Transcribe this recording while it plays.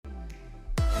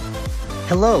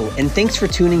Hello, and thanks for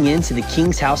tuning in to the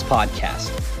King's House podcast.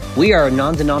 We are a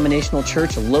non-denominational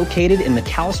church located in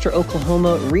McAlester,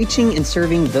 Oklahoma, reaching and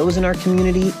serving those in our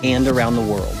community and around the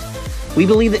world. We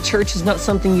believe that church is not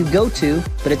something you go to,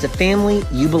 but it's a family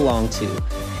you belong to.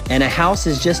 And a house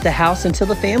is just a house until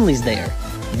the family's there.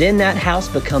 Then that house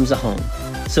becomes a home.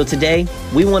 So today,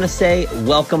 we want to say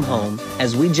welcome home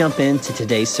as we jump into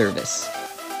today's service.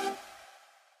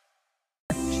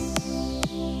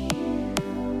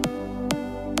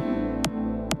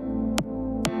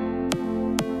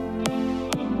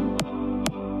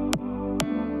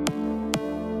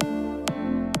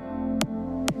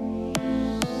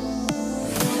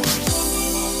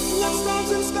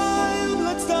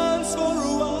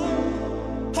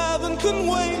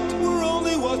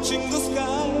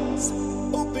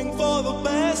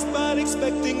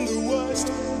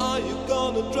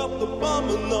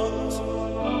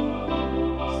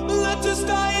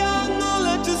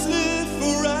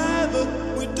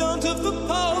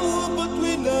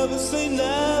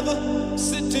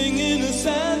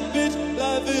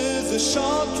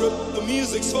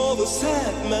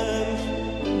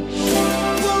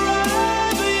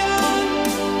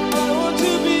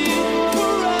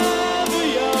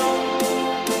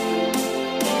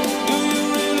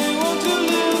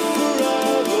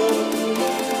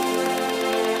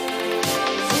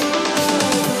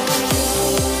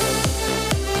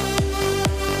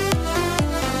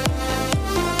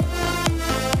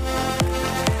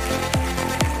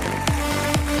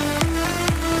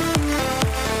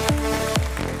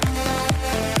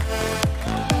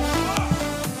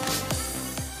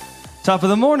 Top of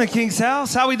the morning, King's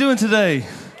House. How we doing today?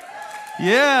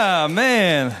 Yeah,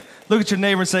 man. Look at your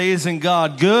neighbor and say, isn't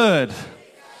God good?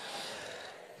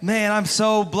 Man, I'm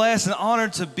so blessed and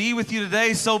honored to be with you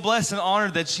today. So blessed and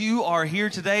honored that you are here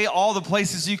today. All the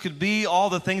places you could be, all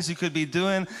the things you could be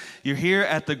doing. You're here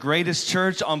at the greatest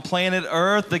church on planet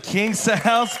Earth, the King's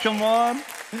House. Come on.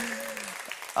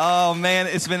 Oh, man,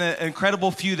 it's been an incredible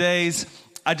few days.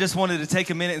 I just wanted to take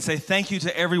a minute and say thank you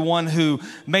to everyone who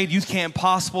made youth camp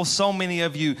possible. So many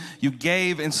of you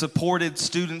gave and supported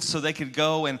students so they could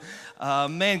go. And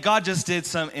man, God just did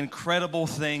some incredible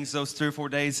things those 3 or 4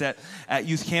 days at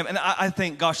youth camp. And I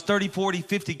think, gosh, 30, 40,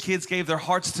 50 kids gave their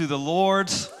hearts to the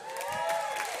Lord.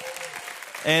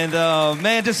 And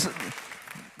man, just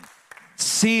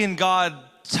seeing God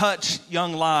touch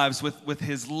young lives with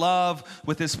his love,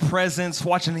 with his presence,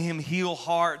 watching him heal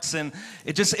hearts. And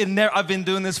I've been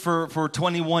doing this for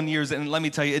 21 years, and let me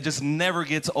tell you, it just never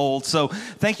gets old. So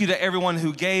thank you to everyone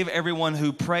who gave, everyone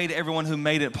who prayed, everyone who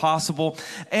made it possible.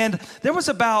 And there was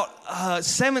about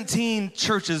 17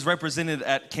 churches represented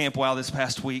at Camp Wow this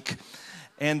past week.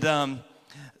 And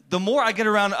the more I get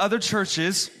around other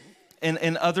churches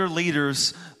and other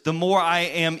leaders, the more I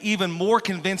am even more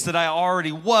convinced that I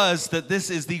already was that this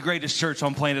is the greatest church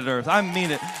on planet Earth. I mean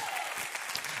it.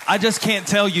 I just can't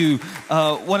tell you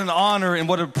what an honor and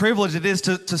what a privilege it is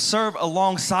to serve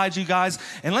alongside you guys.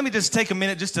 And let me just take a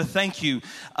minute just to thank you.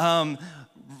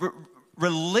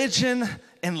 Religion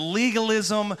and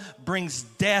legalism brings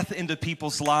death into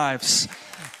people's lives.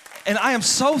 And I am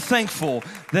so thankful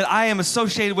that I am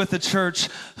associated with a church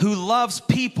who loves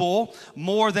people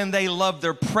more than they love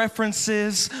their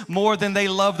preferences, more than they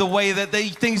love the way that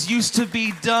things used to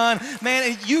be done.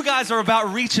 Man, you guys are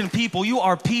about reaching people. You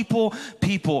are people.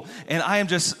 And I am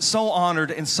just so honored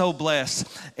and so blessed.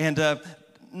 And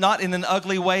not in an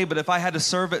ugly way, but if I had to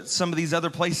serve at some of these other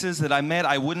places that I met,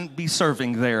 I wouldn't be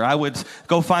serving there. I would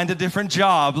go find a different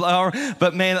job.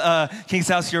 But man, King's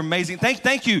House, you're amazing.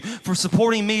 Thank you for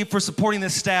supporting me, for supporting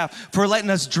this staff, for letting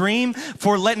us dream,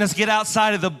 for letting us get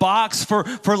outside of the box, for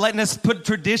letting us put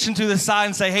tradition to the side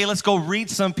and say, hey, let's go reach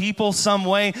some people some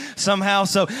way, somehow.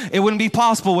 So it wouldn't be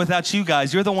possible without you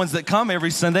guys. You're the ones that come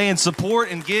every Sunday and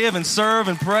support and give and serve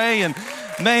and pray. And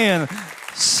man,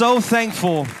 so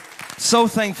thankful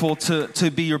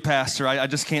to be your pastor. I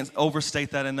just can't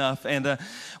overstate that enough. And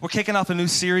we're kicking off a new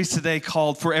series today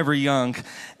called Forever Young.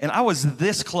 And I was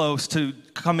this close to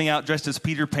coming out dressed as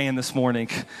Peter Pan this morning.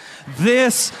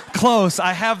 This close.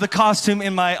 I have the costume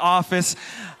in my office.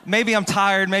 Maybe I'm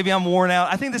tired. Maybe I'm worn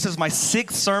out. I think this is my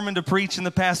 6th sermon to preach in the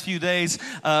past few days.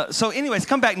 So anyways,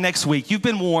 come back next week. You've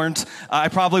been warned. I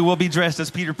probably will be dressed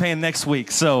as Peter Pan next week.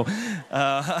 So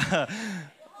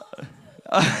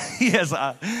yes,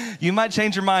 you might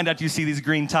change your mind after you see these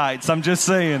green tights. I'm just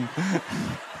saying.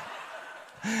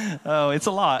 Oh, it's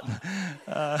a lot.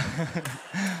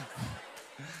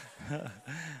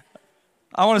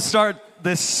 I want to start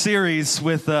this series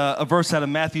with a verse out of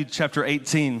Matthew chapter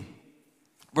 18,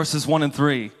 verses 1 and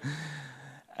 3.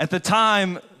 At the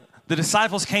time the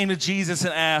disciples came to Jesus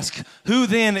and asked, "Who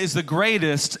then is the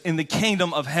greatest in the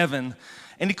kingdom of heaven?"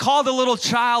 And he called a little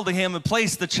child to him and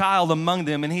placed the child among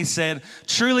them. And he said,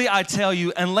 "Truly I tell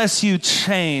you, unless you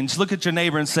change," look at your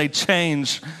neighbor and say,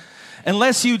 "Change."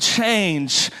 "Unless you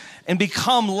change and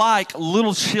become like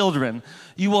little children,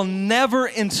 you will never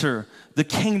enter the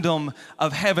kingdom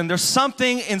of heaven." There's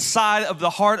something inside of the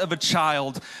heart of a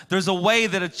child. There's a way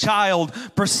that a child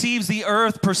perceives the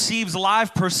earth, perceives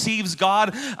life, perceives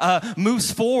God, moves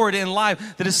forward in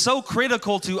life that is so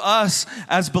critical to us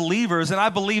as believers. And I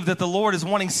believe that the Lord is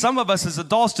wanting some of us as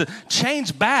adults to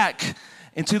change back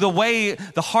into the way,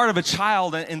 the heart of a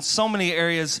child in so many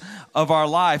areas of our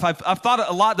life. I've thought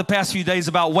a lot the past few days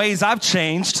about ways I've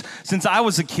changed since I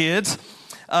was a kid.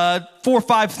 4 or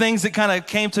 5 things that kind of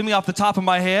came to me off the top of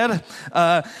my head.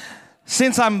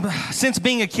 Since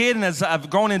being a kid and as I've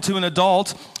grown into an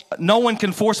adult, no one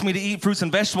can force me to eat fruits and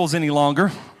vegetables any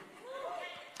longer.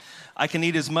 I can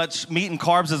eat as much meat and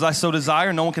carbs as I so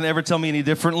desire. No one can ever tell me any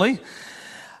differently.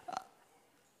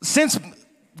 Since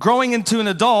growing into an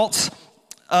adult,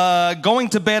 going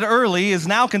to bed early is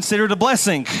now considered a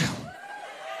blessing.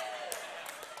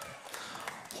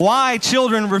 Why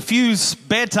children refuse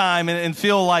bedtime and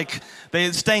feel like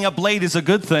staying up late is a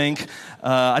good thing,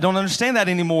 I don't understand that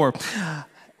anymore.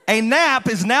 A nap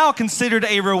is now considered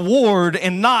a reward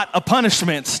and not a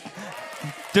punishment.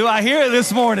 Do I hear it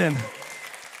this morning?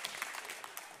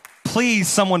 Please,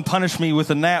 someone punish me with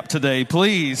a nap today,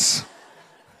 please.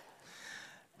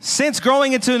 Since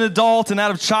growing into an adult and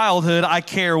out of childhood, I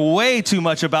care way too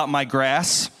much about my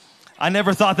grass. I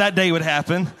never thought that day would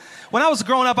happen. When I was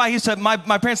growing up,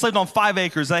 my parents lived on 5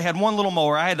 acres. They had one little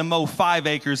mower. I had to mow 5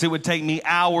 acres. It would take me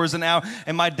hours and hours.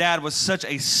 And my dad was such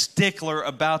a stickler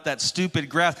about that stupid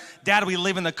grass. "Dad, we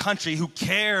live in the country. Who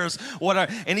cares?"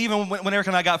 And even when Eric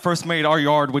and I got first married, our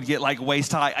yard would get like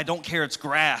waist high. I don't care. It's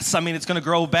grass. I mean, it's going to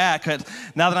grow back. But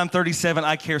now that I'm 37,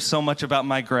 I care so much about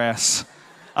my grass.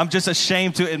 I'm just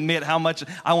ashamed to admit how much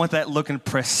I want that looking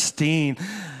pristine.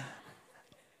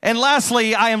 And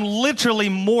lastly, I am literally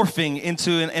morphing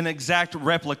into an exact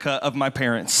replica of my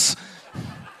parents.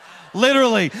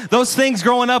 Literally, those things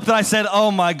growing up that I said,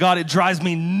 "Oh my God, it drives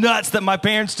me nuts that my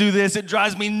parents do this. It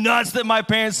drives me nuts that my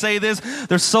parents say this.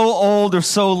 They're so old, they're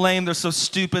so lame, they're so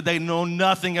stupid, they know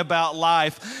nothing about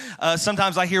life."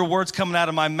 Sometimes I hear words coming out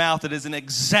of my mouth that is an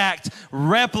exact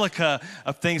replica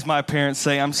of things my parents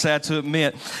say. I'm sad to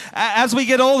admit. As we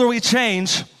get older, we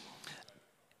change.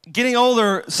 Getting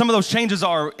older, some of those changes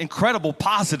are incredible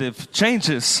positive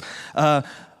changes.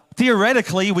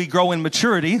 Theoretically, we grow in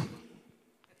maturity.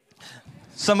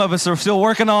 Some of us are still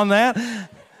working on that.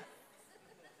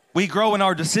 We grow in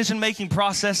our decision-making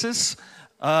processes.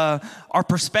 Our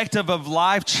perspective of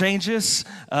life changes.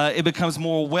 It becomes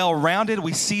more well-rounded.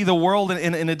 We see the world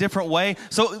in a different way.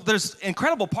 So there's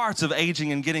incredible parts of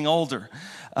aging and getting older.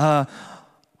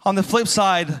 On the flip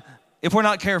side, if we're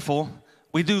not careful,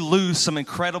 we do lose some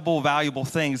incredible, valuable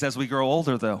things as we grow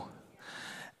older, though.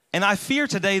 And I fear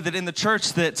today that in the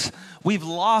church that we've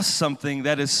lost something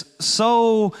that is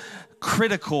so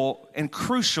critical and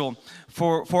crucial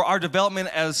for our development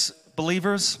as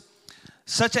believers.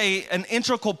 Such an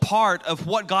integral part of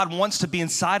what God wants to be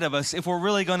inside of us if we're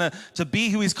really going to be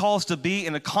who He's called us to be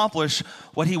and accomplish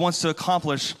what He wants to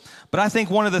accomplish. But I think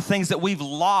one of the things that we've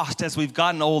lost as we've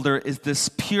gotten older is this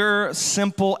pure,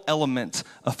 simple element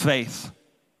of faith.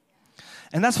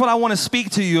 And that's what I want to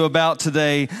speak to you about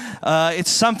today. It's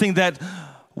something that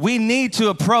we need to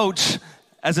approach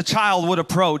as a child would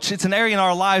approach. It's an area in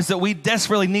our lives that we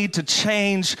desperately need to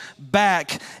change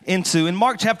back into. In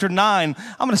Mark chapter 9,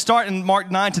 I'm going to start in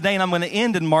Mark 9 today, and I'm going to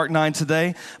end in Mark 9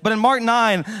 today. But in Mark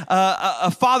 9,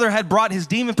 a father had brought his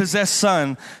demon-possessed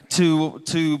son to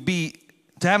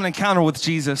have an encounter with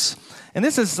Jesus. And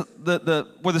this is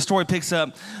where the story picks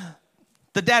up.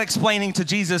 The dad explaining to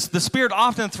Jesus, the spirit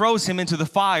often throws him into the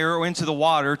fire or into the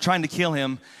water, trying to kill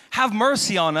him. Have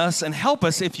mercy on us and help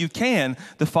us if you can,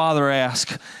 the father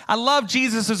asked. I love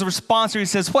Jesus' response where he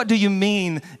says, what do you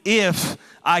mean if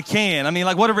I can? I mean,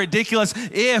 like, what a ridiculous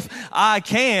if I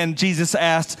can, Jesus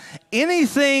asked.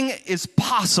 Anything is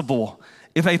possible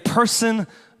if a person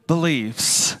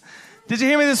believes. Did you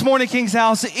hear me this morning, King's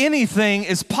House? Anything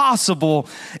is possible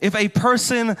if a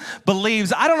person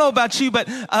believes. I don't know about you, but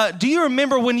do you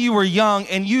remember when you were young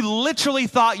and you literally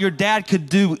thought your dad could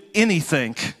do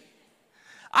anything?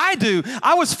 I do.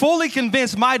 I was fully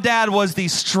convinced my dad was the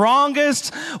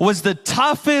strongest, was the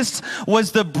toughest,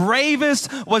 was the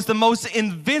bravest, was the most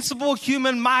invincible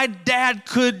human. My dad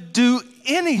could do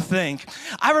anything.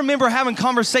 I remember having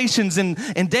conversations in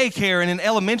daycare and in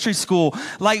elementary school.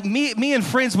 Like me and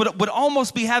friends would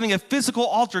almost be having a physical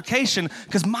altercation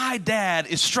because my dad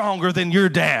is stronger than your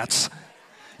dad's.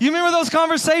 You remember those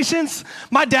conversations?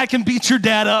 My dad can beat your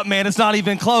dad up, man. It's not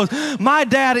even close. My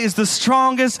dad is the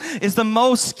strongest, is the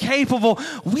most capable.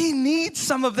 We need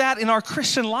some of that in our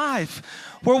Christian life,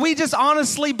 where we just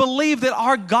honestly believe that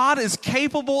our God is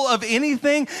capable of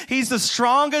anything. He's the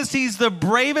strongest. He's the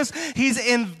bravest. He's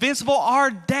invincible.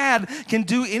 Our dad can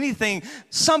do anything.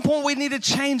 Some point we need to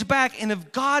change back, and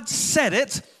if God said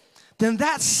it, then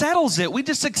that settles it. We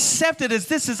just accept it as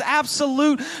this is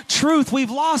absolute truth.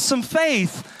 We've lost some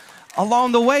faith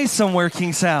along the way somewhere,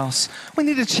 King's House. We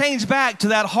need to change back to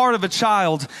that heart of a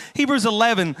child. Hebrews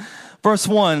 11, verse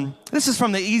 1. This is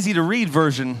from the easy to read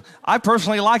version. I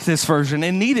personally like this version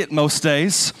and need it most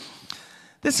days.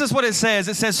 This is what it says.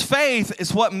 It says, faith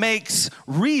is what makes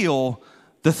real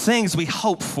the things we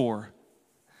hope for.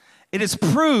 It is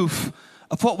proof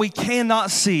of what we cannot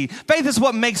see. Faith is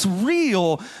what makes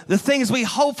real the things we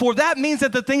hope for. That means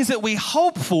that the things that we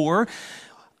hope for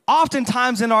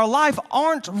oftentimes in our life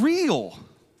aren't real.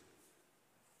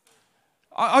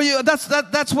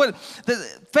 That's what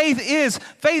faith is.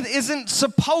 Faith isn't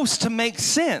supposed to make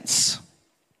sense.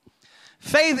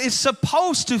 Faith is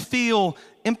supposed to feel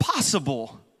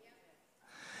impossible.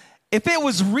 If it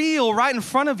was real right in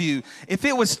front of you, if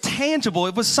it was tangible,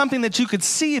 if it was something that you could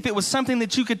see, if it was something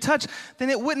that you could touch, then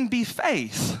it wouldn't be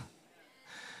faith.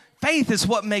 Faith is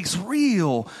what makes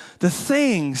real the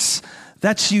things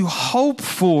that you hope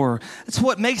for. It's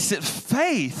what makes it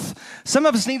faith. Some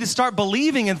of us need to start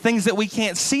believing in things that we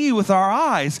can't see with our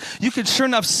eyes. You can sure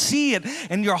enough see it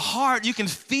in your heart. You can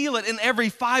feel it in every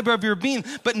fiber of your being.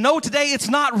 But no, today it's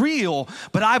not real.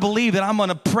 But I believe that I'm going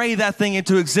to pray that thing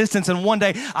into existence, and one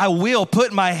day I will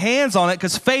put my hands on it,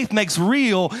 because faith makes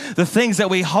real the things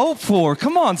that we hope for.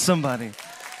 Come on, somebody.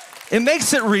 It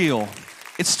makes it real.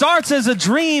 It starts as a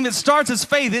dream. It starts as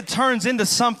faith. It turns into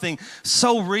something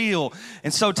so real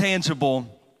and so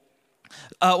tangible.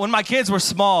 When my kids were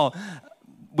small,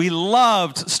 we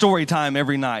loved story time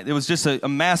every night. It was just a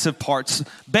massive part.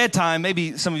 Bedtime,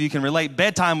 maybe some of you can relate.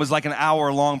 Bedtime was like an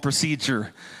hour-long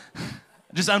procedure.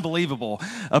 Just unbelievable.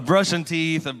 Of brushing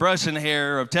teeth, of brushing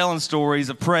hair, of telling stories,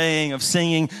 of praying, of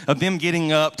singing, of them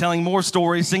getting up, telling more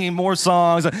stories, singing more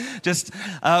songs.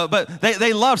 But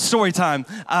they loved story time.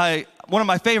 One of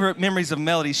my favorite memories of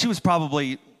Melody, she was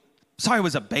probably,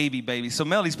 was a baby. So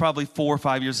Melody's probably 4 or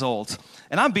 5 years old.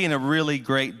 And I'm being a really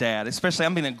great dad, especially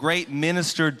I'm being a great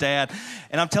minister dad.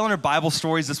 And I'm telling her Bible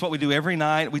stories. That's what we do every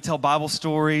night. We tell Bible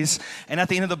stories. And at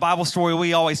the end of the Bible story,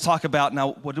 we always talk about,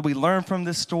 now, what did we learn from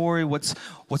this story? What's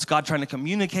God trying to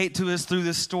communicate to us through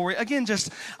this story? Again,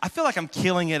 I feel like I'm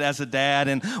killing it as a dad.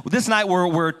 And this night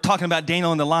we're talking about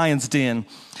Daniel in the lion's den.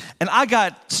 And I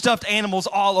got stuffed animals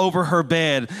all over her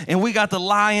bed. And we got the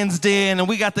lion's den, and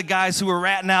we got the guys who were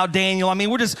ratting out Daniel. I mean,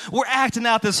 we're acting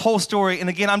out this whole story. And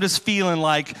again, I'm just feeling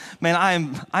like,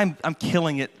 man, I'm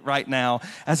killing it right now.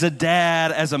 As a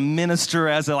dad, as a minister,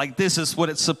 this is what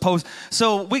it's supposed.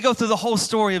 So we go through the whole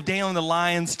story of Daniel in the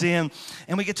lion's den,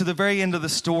 and we get to the very end of the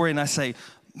story, and I say,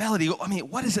 Melody,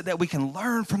 what is it that we can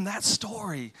learn from that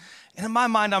story? And in my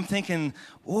mind, I'm thinking,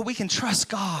 well, we can trust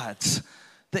God.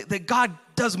 That God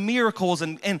does miracles,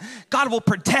 and God will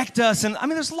protect us. And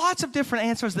there's lots of different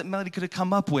answers that Melody could have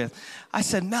come up with. I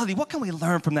said, Melody, what can we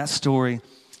learn from that story?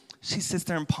 She sits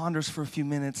there and ponders for a few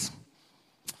minutes.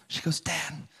 She goes,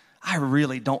 Dad, I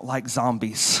really don't like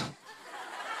zombies.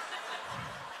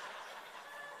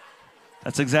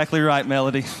 That's exactly right,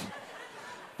 Melody.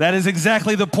 That is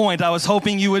exactly the point I was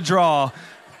hoping you would draw.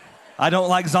 I don't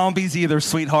like zombies either,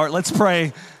 sweetheart. Let's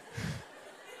pray.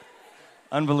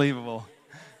 Unbelievable.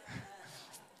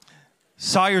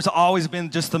 Sawyer's always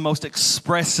been just the most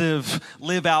expressive,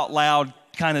 live out loud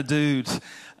kind of dude.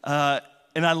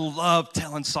 And I love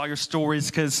telling Sawyer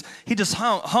stories because he just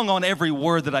hung on every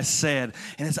word that I said.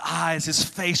 And his eyes, his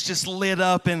face just lit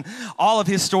up. And all of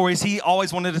his stories, he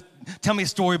always wanted to tell me a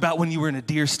story about when you were in a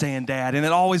deer stand, Dad. And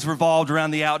it always revolved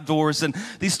around the outdoors. And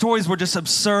these stories were just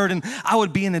absurd. And I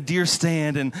would be in a deer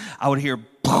stand and I would hear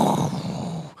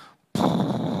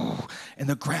and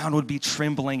the ground would be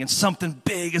trembling, and something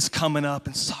big is coming up,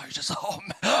 and Sawyer's just, oh,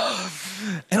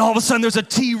 man. And all of a sudden, there's a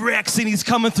T-Rex, and he's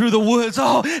coming through the woods.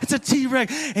 Oh, it's a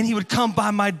T-Rex. And he would come by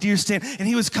my deer stand, and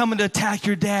he was coming to attack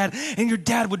your dad, and your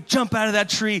dad would jump out of that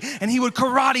tree, and he would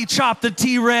karate chop the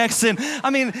T-Rex, and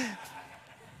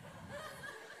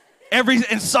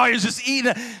and Sawyer's just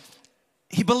eating it.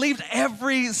 He believed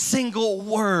every single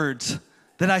word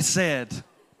that I said.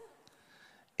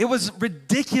 It was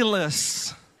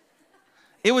ridiculous.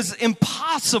 It was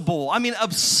impossible. I mean,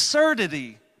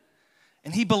 absurdity.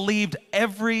 And he believed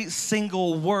every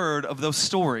single word of those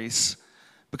stories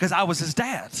because I was his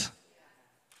dad.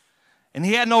 And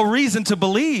he had no reason to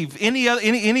believe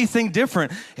anything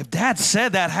different. If dad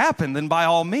said that happened, then by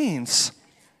all means,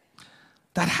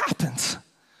 that happened.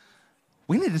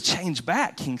 We need to change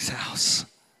back, King's House.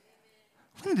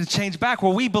 We need to change back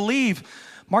where we believe,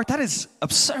 Mark, that is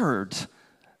absurd.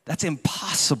 That's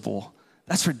impossible.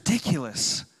 That's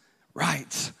ridiculous.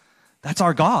 Right. That's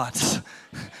our God.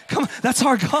 Come on, that's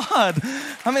our God.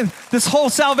 I mean, this whole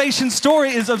salvation story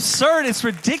is absurd. It's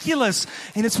ridiculous.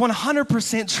 And it's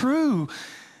 100% true.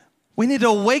 We need to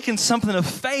awaken something of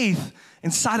faith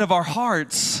inside of our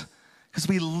hearts because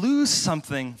we lose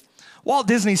something. Walt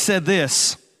Disney said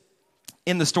this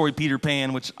in the story Peter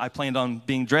Pan, which I planned on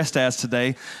being dressed as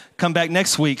today. Come back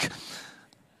next week.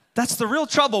 That's the real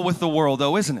trouble with the world,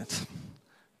 though, isn't it?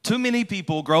 Too many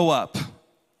people grow up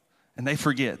and they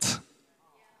forget.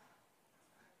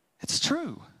 It's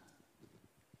true.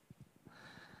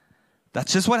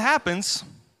 That's just what happens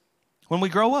when we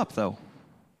grow up, though.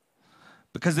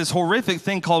 Because this horrific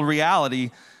thing called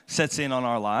reality sets in on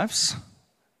our lives.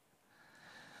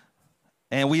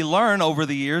 And we learn over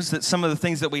the years that some of the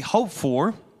things that we hope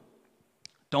for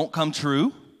don't come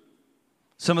true.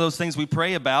 Some of those things we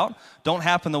pray about don't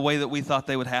happen the way that we thought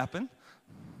they would happen.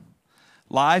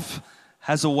 Life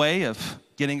has a way of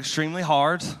getting extremely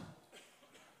hard.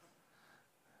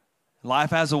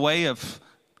 Life has a way of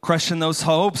crushing those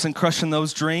hopes and crushing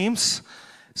those dreams.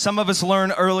 Some of us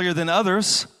learn earlier than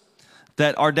others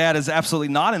that our dad is absolutely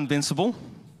not invincible.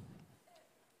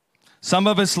 Some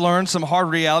of us learn some hard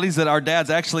realities that our dad's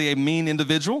actually a mean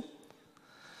individual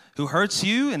who hurts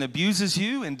you and abuses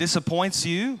you and disappoints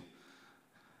you.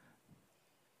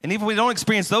 And even if we don't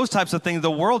experience those types of things, the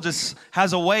world just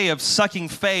has a way of sucking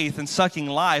faith and sucking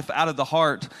life out of the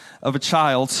heart of a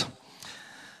child.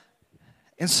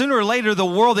 And sooner or later, the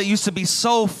world that used to be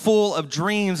so full of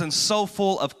dreams and so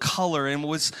full of color and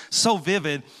was so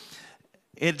vivid,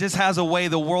 it just has a way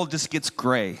the world just gets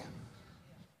gray.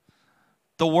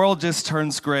 The world just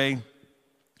turns gray.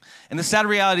 And the sad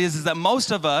reality is that most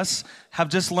of us have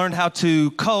just learned how to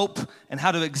cope and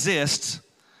how to exist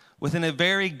within a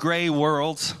very gray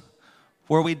world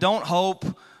where we don't hope,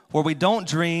 where we don't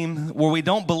dream, where we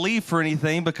don't believe for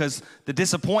anything because the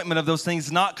disappointment of those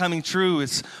things not coming true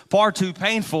is far too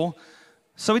painful.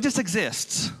 So it just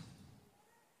exists.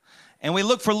 And we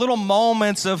look for little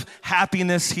moments of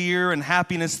happiness here and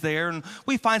happiness there, and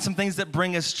we find some things that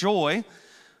bring us joy.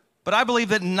 But I believe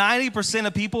that 90%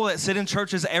 of people that sit in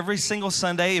churches every single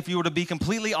Sunday, if you were to be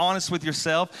completely honest with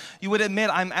yourself, you would admit,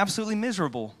 I'm absolutely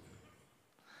miserable.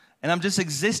 And I'm just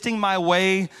existing my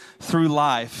way through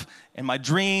life. And my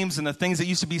dreams and the things that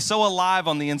used to be so alive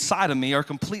on the inside of me are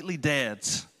completely dead.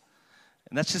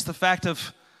 And that's just the fact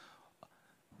of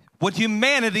what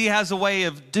humanity has a way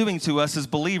of doing to us as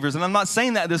believers. And I'm not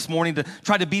saying that this morning to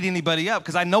try to beat anybody up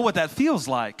because I know what that feels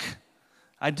like.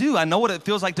 I do. I know what it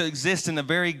feels like to exist in a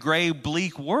very gray,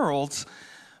 bleak world.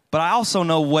 But I also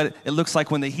know what it looks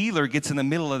like when the healer gets in the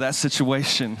middle of that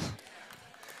situation.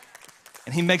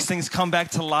 And he makes things come back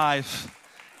to life.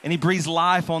 And he breathes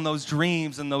life on those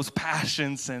dreams and those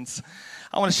passions. And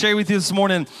I want to share with you this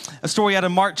morning a story out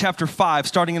of Mark chapter 5,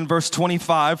 starting in verse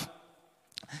 25.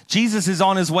 Jesus is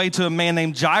on his way to a man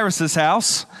named Jairus'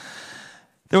 house.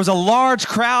 There was a large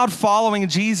crowd following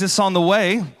Jesus on the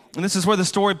way. And this is where the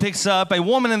story picks up. A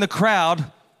woman in the crowd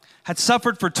had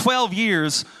suffered for 12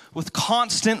 years with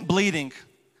constant bleeding.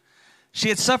 She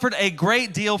had suffered a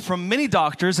great deal from many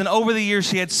doctors, and over the years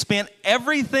she had spent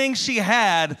everything she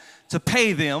had to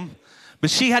pay them, but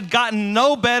she had gotten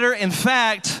no better. In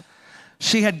fact,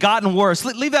 she had gotten worse.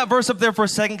 Leave that verse up there for a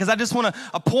second because I just want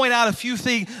to point out a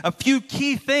few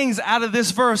key things out of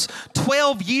this verse.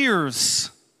 12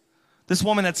 years this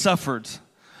woman had suffered.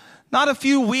 Not a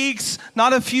few weeks,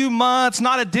 not a few months,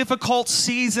 not a difficult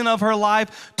season of her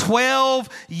life. 12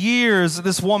 years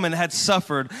this woman had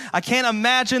suffered. I can't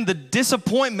imagine the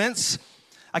disappointments.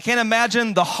 I can't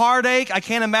imagine the heartache. I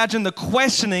can't imagine the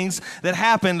questionings that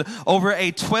happened over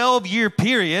a 12-year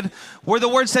period where the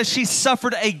word says she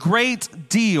suffered a great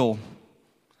deal.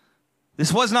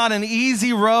 This was not an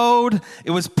easy road.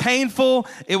 It was painful.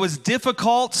 It was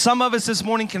difficult. Some of us this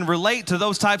morning can relate to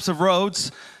those types of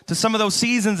roads, to some of those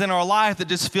seasons in our life that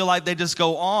just feel like they just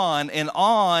go on and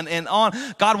on and on.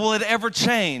 God, will it ever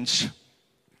change?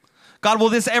 God, will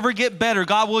this ever get better?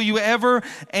 God, will you ever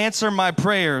answer my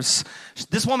prayers?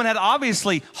 This woman had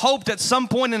obviously hoped at some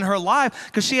point in her life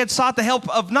because she had sought the help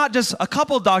of not just a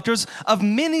couple of doctors, of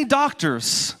many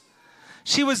doctors.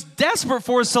 She was desperate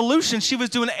for a solution. She was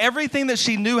doing everything that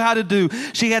she knew how to do.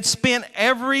 She had spent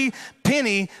every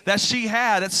penny that she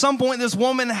had. At some point, this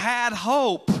woman had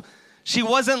hope. She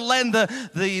wasn't letting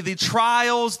the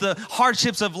trials, the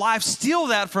hardships of life steal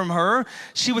that from her.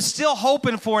 She was still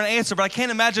hoping for an answer, but I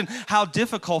can't imagine how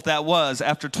difficult that was.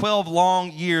 After 12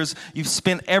 long years, you've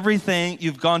spent everything,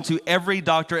 you've gone to every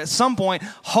doctor. At some point,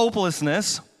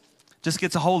 hopelessness just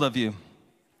gets a hold of you.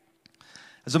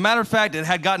 As a matter of fact, it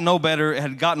had gotten no better, it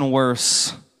had gotten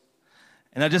worse.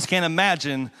 And I just can't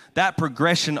imagine that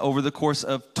progression over the course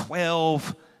of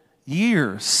 12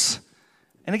 years.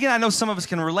 And again, I know some of us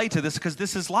can relate to this because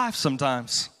this is life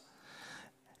sometimes.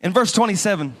 In verse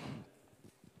 27,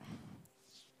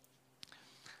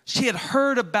 she had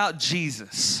heard about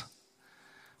Jesus.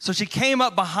 So she came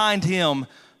up behind him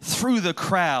through the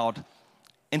crowd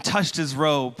and touched his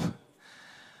robe.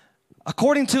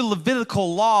 According to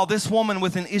Levitical law, this woman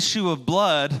with an issue of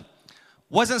blood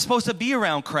wasn't supposed to be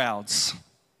around crowds.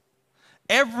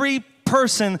 Every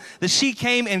person that she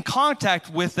came in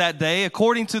contact with that day,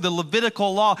 according to the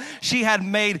Levitical law, she had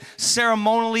made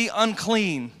ceremonially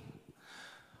unclean.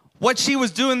 What she was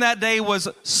doing that day was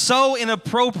so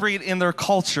inappropriate in their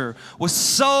culture, was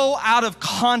so out of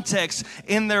context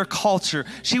in their culture.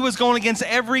 She was going against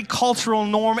every cultural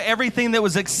norm, everything that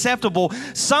was acceptable.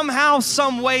 Somehow,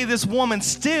 some way, this woman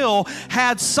still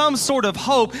had some sort of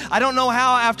hope. I don't know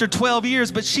how after 12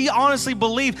 years, but she honestly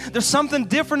believed there's something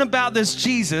different about this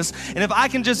Jesus. And if I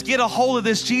can just get a hold of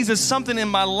this Jesus, something in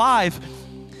my life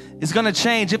is going to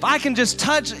change. If I can just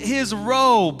touch his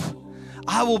robe,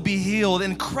 I will be healed.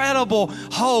 Incredible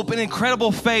hope and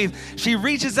incredible faith. She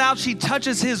reaches out, she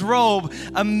touches his robe.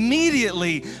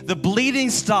 Immediately, the bleeding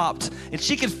stopped, and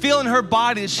she could feel in her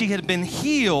body that she had been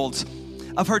healed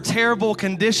of her terrible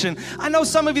condition. I know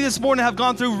some of you this morning have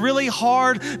gone through really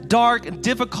hard, dark,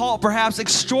 difficult, perhaps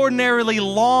extraordinarily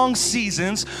long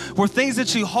seasons where things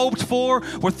that you hoped for,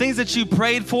 where things that you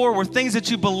prayed for, where things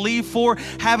that you believed for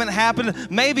haven't happened.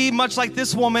 Maybe much like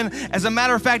this woman, as a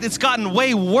matter of fact, it's gotten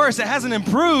way worse. It hasn't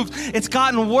improved, it's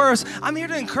gotten worse. I'm here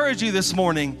to encourage you this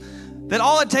morning that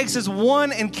all it takes is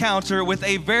one encounter with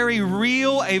a very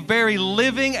real, a very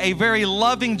living, a very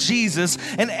loving Jesus,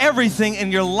 and everything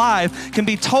in your life can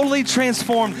be totally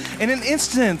transformed in an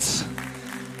instant.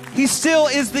 He still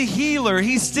is the healer.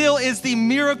 He still is the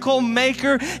miracle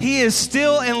maker. He is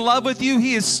still in love with you.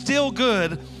 He is still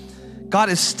good. God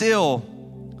is still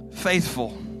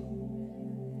faithful.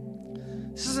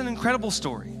 This is an incredible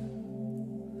story.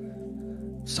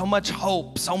 So much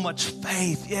hope, so much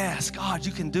faith. Yes, God,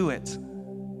 you can do it.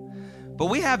 But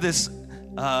we have this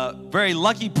very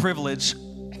lucky privilege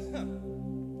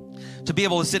to be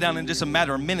able to sit down in just a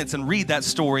matter of minutes and read that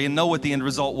story and know what the end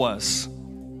result was.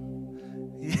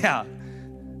 Yeah.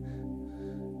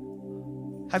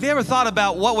 Have you ever thought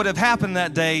about what would have happened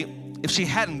that day if she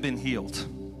hadn't been healed?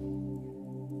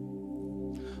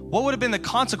 What would have been the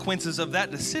consequences of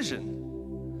that decision?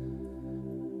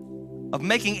 Of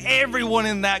making everyone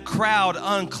in that crowd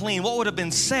unclean? What would have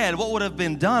been said? What would have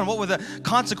been done? What would the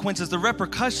consequences, the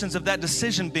repercussions of that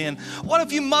decision been? What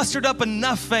if you mustered up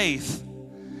enough faith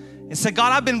and said,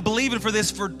 God, I've been believing for this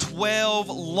for 12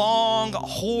 long,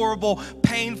 horrible,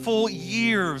 painful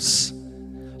years.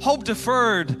 Hope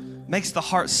deferred makes the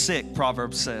heart sick,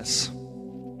 Proverbs says.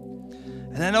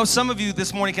 And I know some of you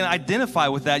this morning can identify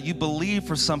with that. You believe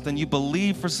for something, you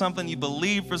believe for something, you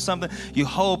believe for something. You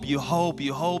hope, you hope,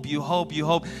 you hope, you hope, you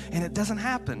hope, and it doesn't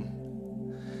happen.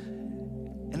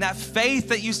 And that faith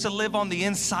that used to live on the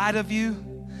inside of you,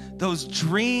 those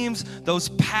dreams, those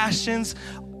passions,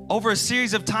 over a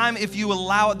series of time, if you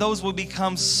allow it, those will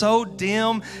become so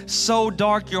dim, so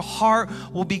dark, your heart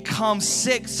will become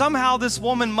sick. Somehow this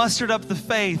woman mustered up the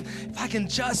faith. If I can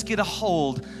just get a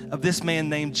hold of this man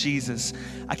named Jesus.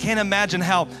 I can't imagine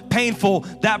how painful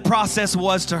that process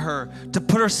was to her, to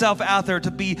put herself out there,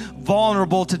 to be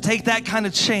vulnerable, to take that kind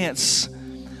of chance.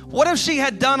 What if she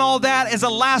had done all that as a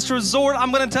last resort?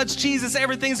 I'm going to touch Jesus,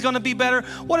 everything's going to be better.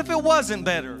 What if it wasn't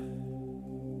better?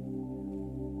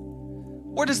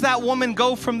 Where does that woman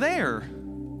go from there?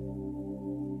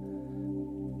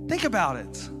 Think about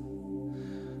it.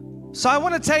 So I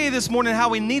want to tell you this morning how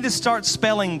we need to start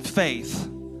spelling faith.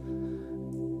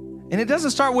 And it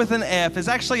doesn't start with an F. It's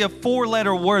actually a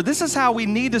 4-letter word. This is how we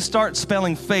need to start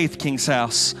spelling faith, King's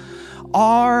House.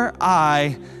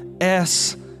 R-I-S-K.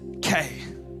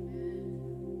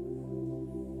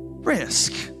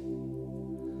 Risk.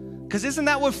 Because isn't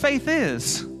that what faith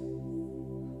is?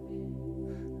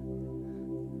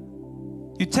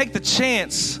 You take the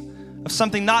chance of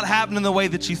something not happening the way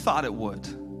that you thought it would.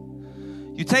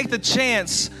 You take the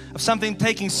chance of something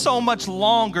taking so much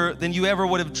longer than you ever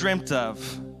would have dreamt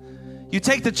of. You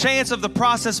take the chance of the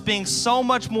process being so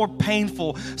much more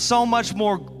painful, so much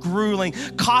more grueling,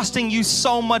 costing you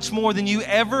so much more than you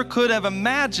ever could have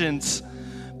imagined.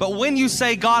 But when you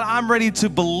say, God, I'm ready to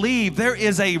believe, there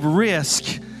is a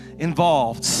risk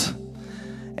involved.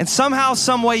 And somehow,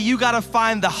 some way, you got to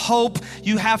find the hope.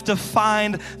 You have to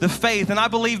find the faith. And I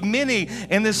believe many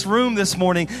in this room this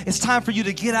morning, it's time for you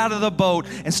to get out of the boat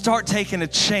and start taking a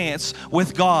chance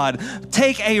with God.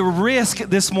 Take a risk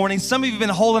this morning. Some of you have been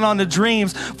holding on to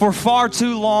dreams for far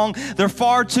too long. They're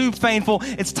far too painful.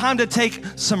 It's time to take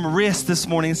some risk this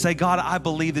morning and say, God, I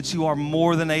believe that you are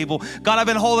more than able. God, I've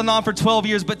been holding on for 12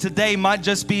 years, but today might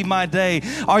just be my day.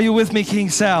 Are you with me,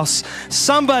 King's House?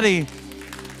 Somebody...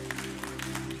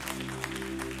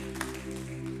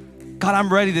 God,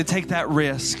 I'm ready to take that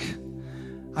risk.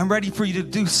 I'm ready for you to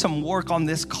do some work on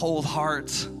this cold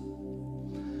heart.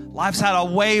 Life's had a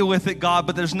way with it, God,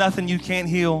 but there's nothing you can't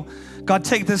heal. God,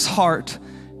 take this heart,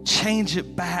 change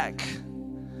it back.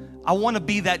 I want to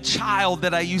be that child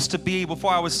that I used to be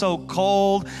before I was so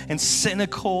cold and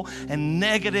cynical and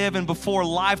negative, and before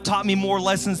life taught me more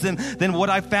lessons than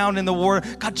what I found in the Word.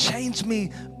 God, change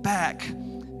me back.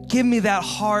 Give me that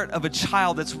heart of a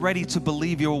child that's ready to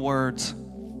believe your words.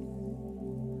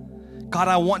 God,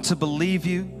 I want to believe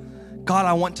you. God,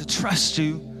 I want to trust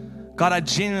you. God, I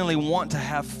genuinely want to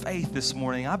have faith this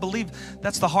morning. I believe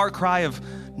that's the heart cry of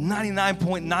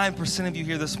 99.9% of you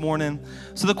here this morning.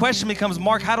 So the question becomes,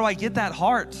 Mark, how do I get that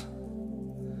heart?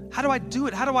 How do I do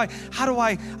it?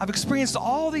 I've experienced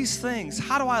all these things.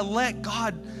 How do I let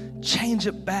God change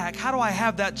it back? How do I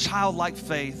have that childlike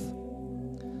faith?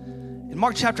 In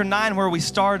Mark chapter 9, where we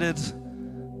started,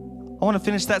 I want to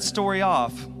finish that story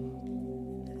off.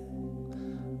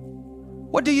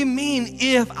 What do you mean,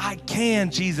 if I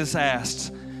can? Jesus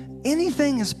asked.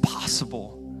 Anything is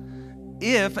possible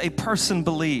if a person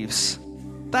believes.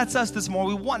 That's us this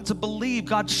morning. We want to believe.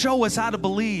 God, show us how to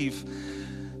believe.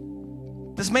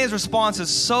 This man's response is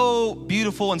so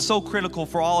beautiful and so critical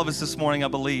for all of us this morning, I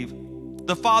believe.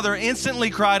 The father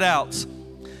instantly cried out,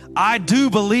 I do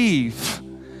believe,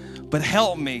 but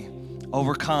help me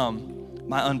overcome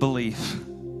my unbelief.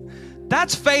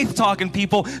 That's faith talking,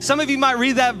 people. Some of you might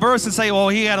read that verse and say, well,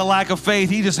 he had a lack of faith.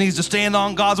 He just needs to stand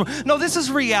on God's word. No, this is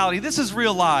reality. This is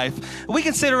real life. We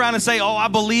can sit around and say, oh, I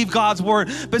believe God's word.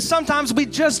 But sometimes we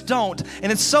just don't. And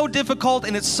it's so difficult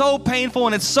and it's so painful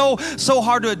and it's so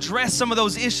hard to address some of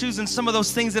those issues and some of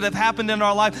those things that have happened in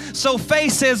our life. So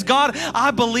faith says, God,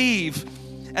 I believe.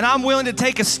 And I'm willing to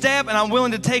take a step, and I'm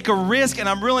willing to take a risk, and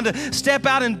I'm willing to step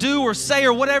out and do or say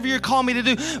or whatever you're calling me to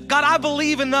do. God, I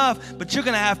believe enough, but you're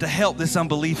going to have to help this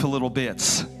unbelief a little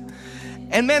bit.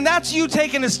 And man, that's you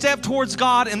taking a step towards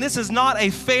God, and this is not a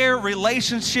fair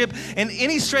relationship in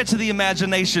any stretch of the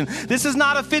imagination. This is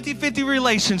not a 50-50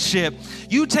 relationship.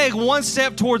 You take one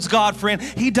step towards God, friend.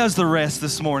 He does the rest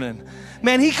this morning.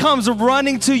 Man, he comes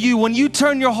running to you. When you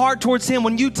turn your heart towards him,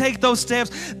 when you take those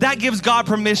steps, that gives God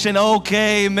permission.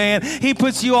 Okay, man. He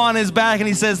puts you on his back and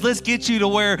he says, let's get you to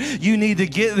where you need to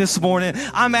get this morning.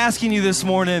 I'm asking you this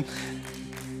morning,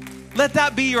 let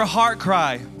that be your heart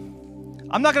cry.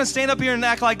 I'm not going to stand up here and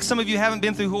act like some of you haven't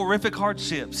been through horrific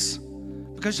hardships,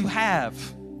 because you have.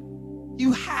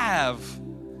 You have.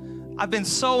 I've been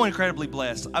so incredibly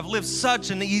blessed. I've lived such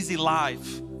an easy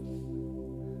life.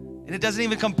 And it doesn't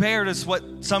even compare to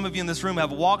what some of you in this room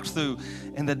have walked through,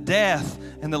 and the death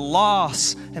and the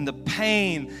loss and the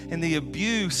pain and the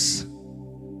abuse.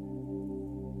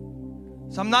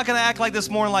 So I'm not going to act like this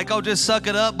morning like, oh, just suck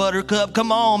it up, buttercup.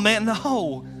 Come on, man.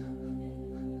 No.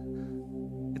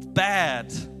 It's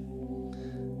bad.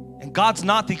 And God's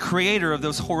not the creator of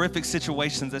those horrific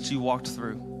situations that you walked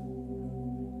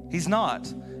through. He's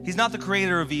not. He's not the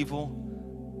creator of evil.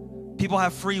 People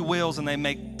have free wills and they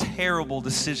make terrible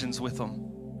decisions with them.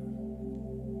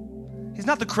 He's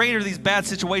not the creator of these bad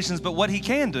situations, but what he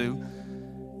can do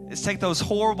is take those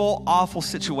horrible, awful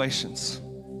situations.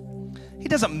 He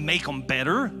doesn't make them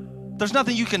better. There's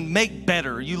nothing you can make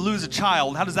better. You lose a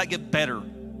child, how does that get better?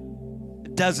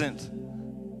 It doesn't.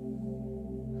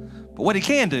 But what he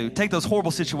can do, take those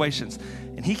horrible situations,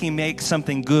 and he can make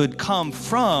something good come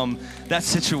from that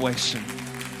situation.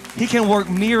 He can work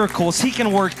miracles. He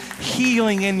can work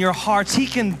healing in your hearts. He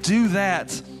can do that.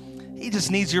 He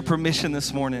just needs your permission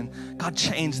this morning. God,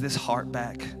 change this heart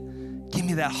back. Give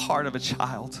me that heart of a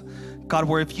child. God,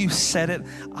 where if you said it,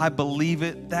 I believe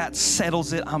it. That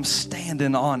settles it. I'm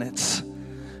standing on it.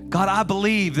 God, I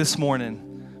believe this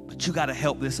morning, but you got to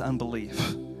help this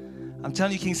unbelief. I'm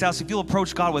telling you, King's House, if you'll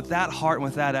approach God with that heart and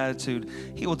with that attitude,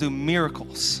 he will do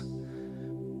miracles.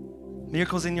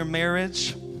 Miracles in your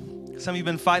marriage. Some of you have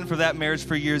been fighting for that marriage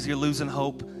for years. You're losing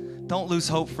hope. Don't lose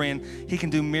hope, friend. He can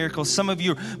do miracles. Some of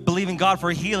you are believing God for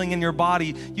healing in your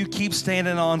body. You keep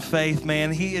standing on faith,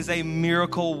 man. He is a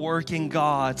miracle working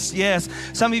God. Yes,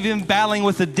 some of you have been battling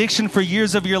with addiction for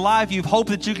years of your life. You've hoped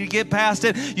that you could get past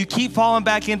it. You keep falling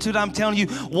back into it. I'm telling you,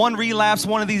 one relapse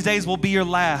one of these days will be your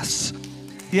last.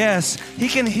 Yes, He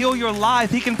can heal your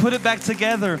life. He can put it back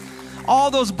together.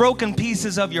 All those broken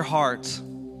pieces of your heart,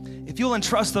 if you'll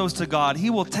entrust those to God, He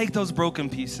will take those broken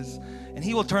pieces and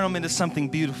He will turn them into something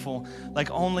beautiful like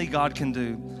only God can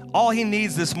do. All He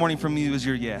needs this morning from you is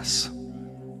your yes.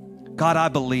 God, I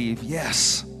believe.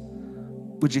 Yes.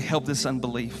 Would you help this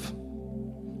unbelief?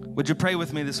 Would you pray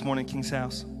with me this morning, King's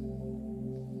House?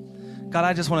 God,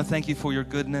 I just want to thank you for your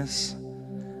goodness.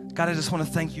 God, I just want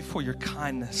to thank you for your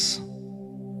kindness.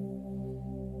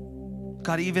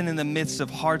 God, even in the midst of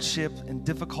hardship and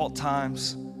difficult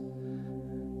times,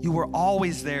 you were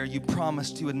always there. You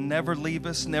promised you would never leave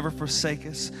us, never forsake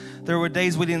us. There were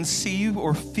days we didn't see you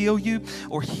or feel you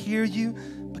or hear you,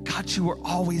 but God, you were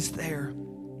always there.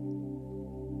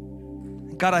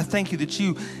 God, I thank you that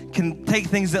you can take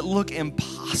things that look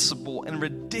impossible and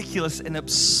ridiculous and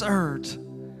absurd.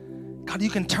 God,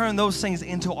 you can turn those things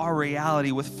into our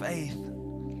reality with faith.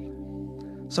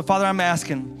 So, Father, I'm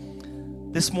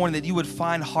asking this morning that you would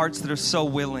find hearts that are so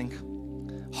willing,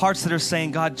 hearts that are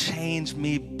saying, God, change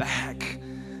me back.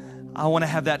 I want to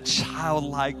have that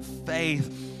childlike faith.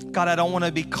 God, I don't want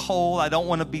to be cold. I don't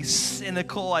want to be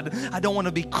cynical. I don't want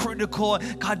to be critical.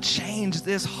 God, change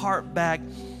this heart back.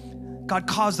 God,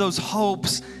 cause those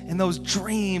hopes and those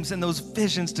dreams and those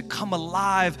visions to come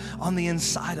alive on the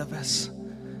inside of us.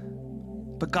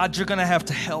 But God, you're going to have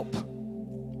to help.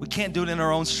 We can't do it in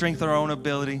our own strength or our own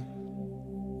ability.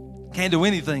 Can't do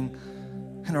anything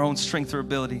in our own strength or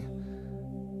ability.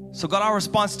 So God, our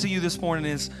response to you this morning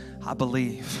is, I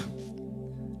believe.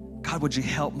 God, would you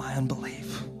help my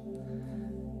unbelief?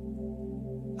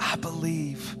 I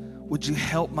believe. Would you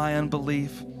help my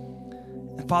unbelief?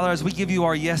 And Father, as we give you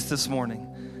our yes this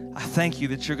morning, I thank you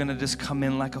that you're going to just come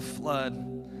in like a flood,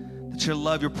 that your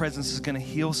love, your presence is going to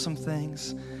heal some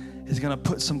things, is going to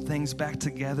put some things back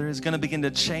together, is going to begin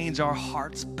to change our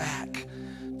hearts back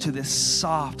to this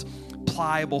soft,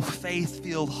 pliable,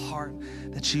 faith-filled heart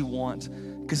that you want.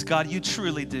 Because God, you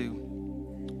truly do.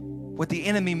 What the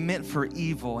enemy meant for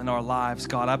evil in our lives,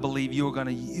 God, I believe you are going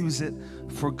to use it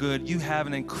for good. You have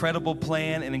an incredible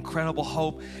plan, an incredible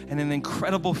hope, and an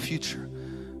incredible future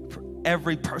for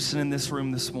every person in this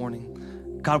room this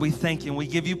morning. God, we thank you and we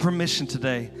give you permission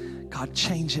today. God,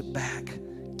 change it back.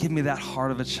 Give me that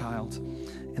heart of a child.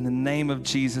 In the name of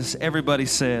Jesus, everybody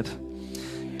said,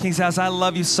 King's House, I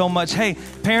love you so much. Hey,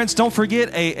 parents, don't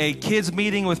forget a kids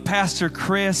meeting with Pastor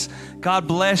Chris. God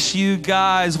bless you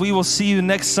guys. We will see you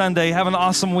next Sunday. Have an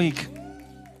awesome week.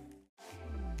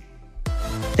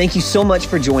 Thank you so much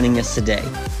for joining us today.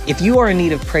 If you are in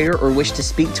need of prayer or wish to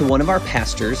speak to one of our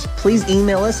pastors, please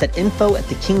email us at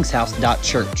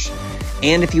info@thekingshouse.church.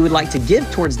 And if you would like to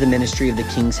give towards the ministry of the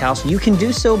King's House, you can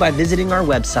do so by visiting our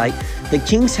website,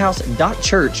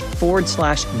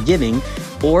 thekingshouse.church/giving,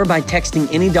 or by texting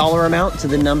any dollar amount to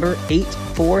the number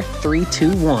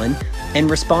 84321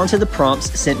 and respond to the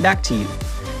prompts sent back to you.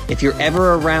 If you're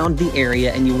ever around the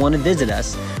area and you want to visit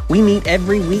us, we meet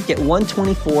every week at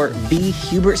 124B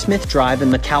Hubert Smith Drive in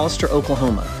McAlester,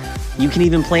 Oklahoma. You can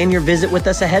even plan your visit with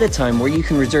us ahead of time, where you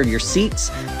can reserve your seats,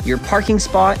 your parking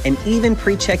spot, and even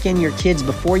pre-check in your kids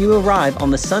before you arrive on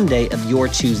the Sunday of your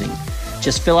choosing.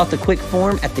 Just fill out the quick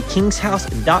form at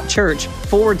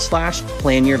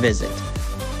thekingshouse.church/plan your visit.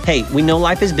 Hey, we know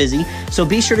life is busy, so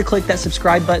be sure to click that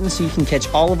subscribe button so you can catch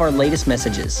all of our latest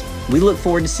messages. We look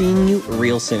forward to seeing you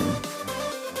real soon.